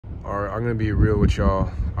Alright, I'm gonna be real with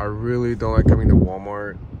y'all. I really don't like coming to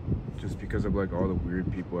Walmart just because of like all the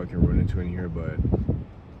weird people I can run into in here, but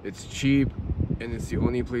it's cheap and it's the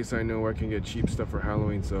only place I know where I can get cheap stuff for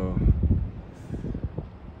Halloween, so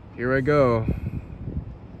here I go.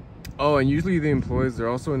 Oh, and usually the employees, they're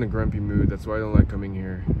also in a grumpy mood. That's why I don't like coming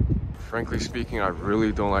here. Frankly speaking, I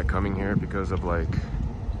really don't like coming here because of like,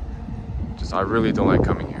 I really don't like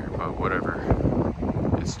coming here, but whatever.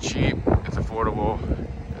 It's cheap, it's affordable,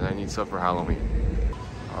 and I need stuff for Halloween.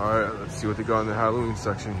 All right, let's see what they got in the Halloween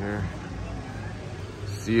section here.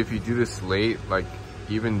 See, if you do this late, like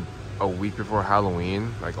even a week before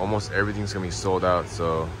Halloween, like almost everything's gonna be sold out,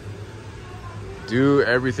 so do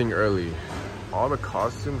everything early. All the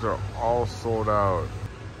costumes are all sold out.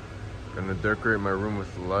 Gonna decorate my room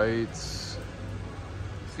with lights.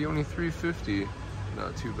 See, only $3.50,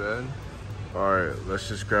 not too bad. All right, let's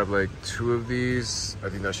just grab like 2 of these. I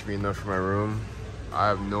think that should be enough for my room. I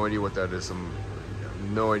have no idea what that is. I have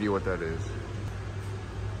no idea what that is.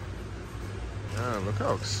 Yeah, look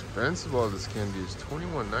how expensive all this candy is.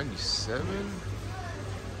 $21.97.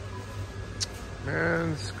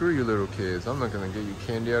 Man, screw you little kids. I'm not gonna get you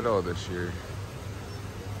candy at all this year.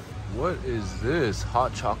 What is this?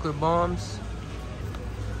 Hot chocolate bombs?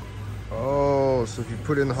 Oh, so if you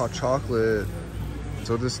put in the hot chocolate,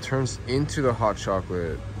 so this turns into the hot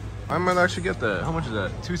chocolate. I might actually get that. How much is that?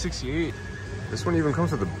 $2.68. This one even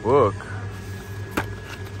comes with a book.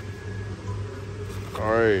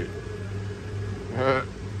 All right.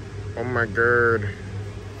 Oh my god.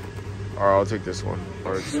 All right, I'll take this one.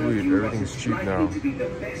 All right, sweet. Everything's cheap now.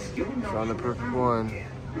 Found the perfect one.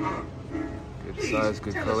 Good size,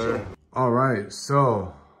 good color. All right,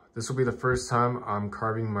 so this will be the first time I'm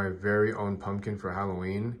carving my very own pumpkin for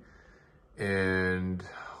Halloween. And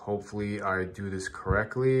hopefully I do this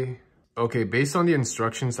correctly. Okay, based on the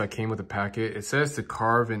instructions that came with the packet, it says to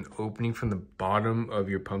carve an opening from the bottom of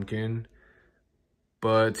your pumpkin.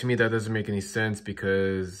 But to me, that doesn't make any sense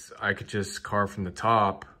because I could just carve from the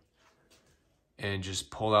top and just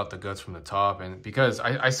pull out the guts from the top. And because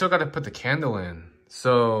I still got to put the candle in.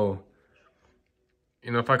 So,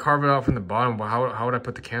 you know, if I carve it out from the bottom, well, how would I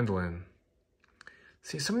put the candle in?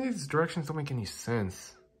 See, some of these directions don't make any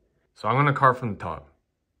sense. So I'm gonna carve from the top.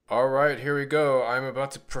 All right, here we go. I'm about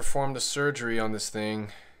to perform the surgery on this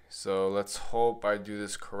thing. So let's hope I do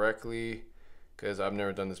this correctly because I've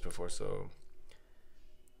never done this before. So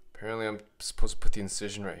apparently I'm supposed to put the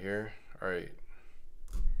incision right here. All right.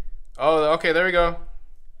 Oh, okay, there we go.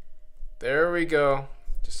 There we go.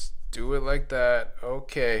 Just do it like that.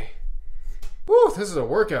 Okay. Woo, this is a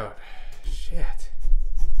workout. Shit.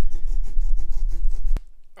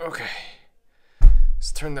 Okay.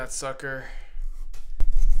 Let's turn that sucker.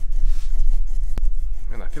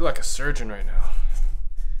 Man, I feel like a surgeon right now.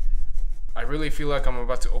 I really feel like I'm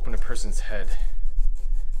about to open a person's head.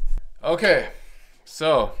 Okay,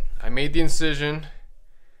 so I made the incision.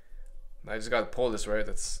 I just gotta pull this, right?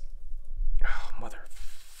 That's, oh,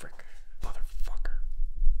 motherfucker.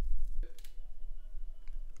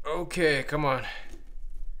 Okay, come on.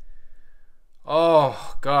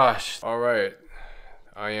 Oh gosh. All right,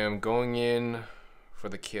 I am going in for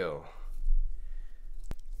the kill.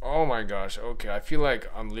 Oh my gosh, okay, I feel like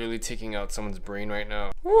I'm literally taking out someone's brain right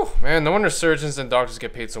now. Whew, man, no wonder surgeons and doctors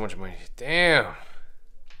get paid so much money. Damn.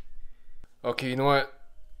 Okay, you know what?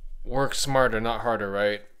 Work smarter, not harder,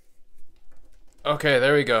 right? Okay,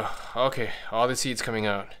 there we go. Okay, all the seeds coming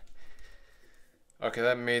out. Okay,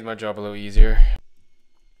 that made my job a little easier.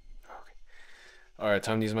 Okay. Alright,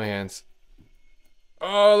 time to use my hands.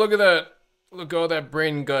 Oh, look at that. Look at all that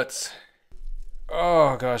brain guts.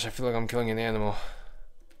 Oh gosh, I feel like I'm killing an animal.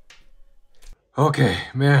 Okay,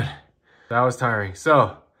 man, that was tiring.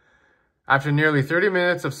 So, after nearly 30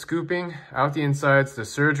 minutes of scooping out the insides, the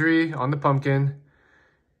surgery on the pumpkin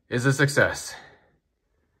is a success.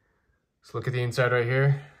 Let's look at the inside right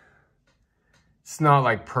here. It's not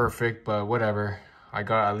like perfect, but whatever. I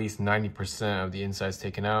got at least 90% of the insides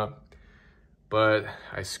taken out. But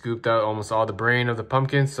I scooped out almost all the brain of the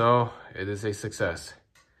pumpkin, so it is a success.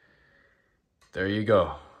 There you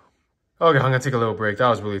go. Okay, I'm gonna take a little break. That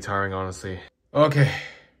was really tiring, honestly. Okay,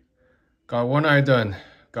 got one eye done.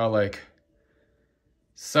 Got like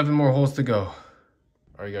 7 more holes to go.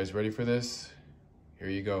 Are you guys ready for this? Here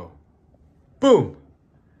you go. Boom!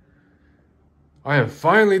 I am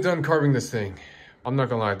finally done carving this thing. I'm not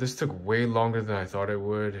gonna lie, this took way longer than I thought it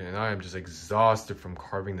would, and I am just exhausted from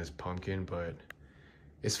carving this pumpkin, but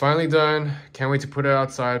it's finally done. Can't wait to put it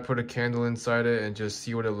outside, put a candle inside it, and just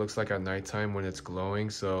see what it looks like at nighttime when it's glowing.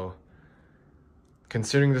 So,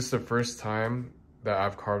 considering this is the first time that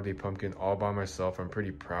I've carved a pumpkin all by myself. I'm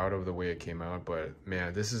pretty proud of the way it came out, but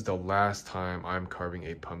man, this is the last time I'm carving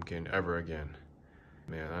a pumpkin ever again.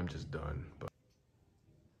 Man, I'm just done. But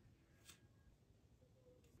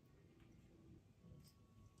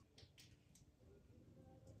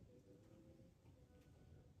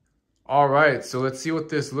all right, so let's see what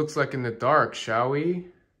this looks like in the dark, shall we?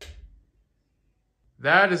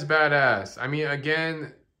 That is badass. I mean,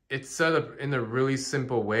 again, it's set up in a really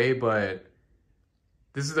simple way, but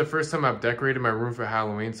this is the first time I've decorated my room for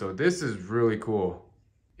Halloween, so this is really cool.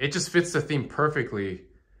 It just fits the theme perfectly.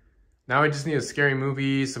 Now I just need a scary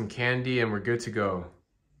movie, some candy, and we're good to go.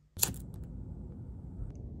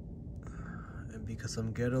 And because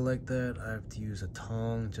I'm ghetto like that, I have to use a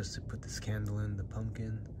tong just to put this candle in the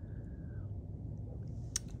pumpkin.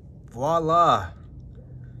 Voila!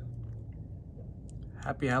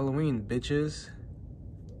 Happy Halloween, bitches.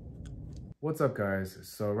 What's up, guys?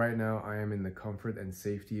 So right now I am in the comfort and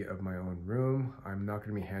safety of my own room. I'm not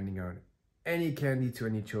going to be handing out any candy to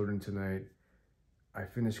any children tonight. I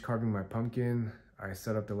finished carving my pumpkin. I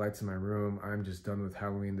set up the lights in my room. I'm just done with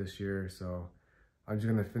Halloween this year. So I'm just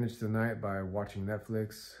going to finish the night by watching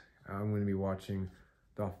Netflix. I'm going to be watching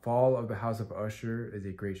The Fall of the House of Usher. Is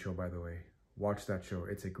a great show, by the way. Watch that show.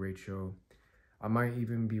 It's a great show. I might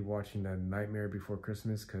even be watching The Nightmare Before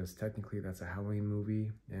Christmas because technically that's a Halloween movie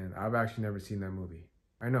and I've actually never seen that movie.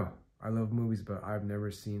 I know, I love movies, but I've never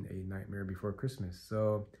seen A Nightmare Before Christmas.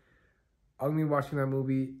 So I'm gonna be watching that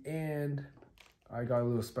movie and I got a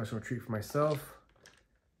little special treat for myself,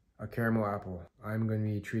 a caramel apple. I'm gonna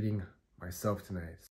be treating myself tonight.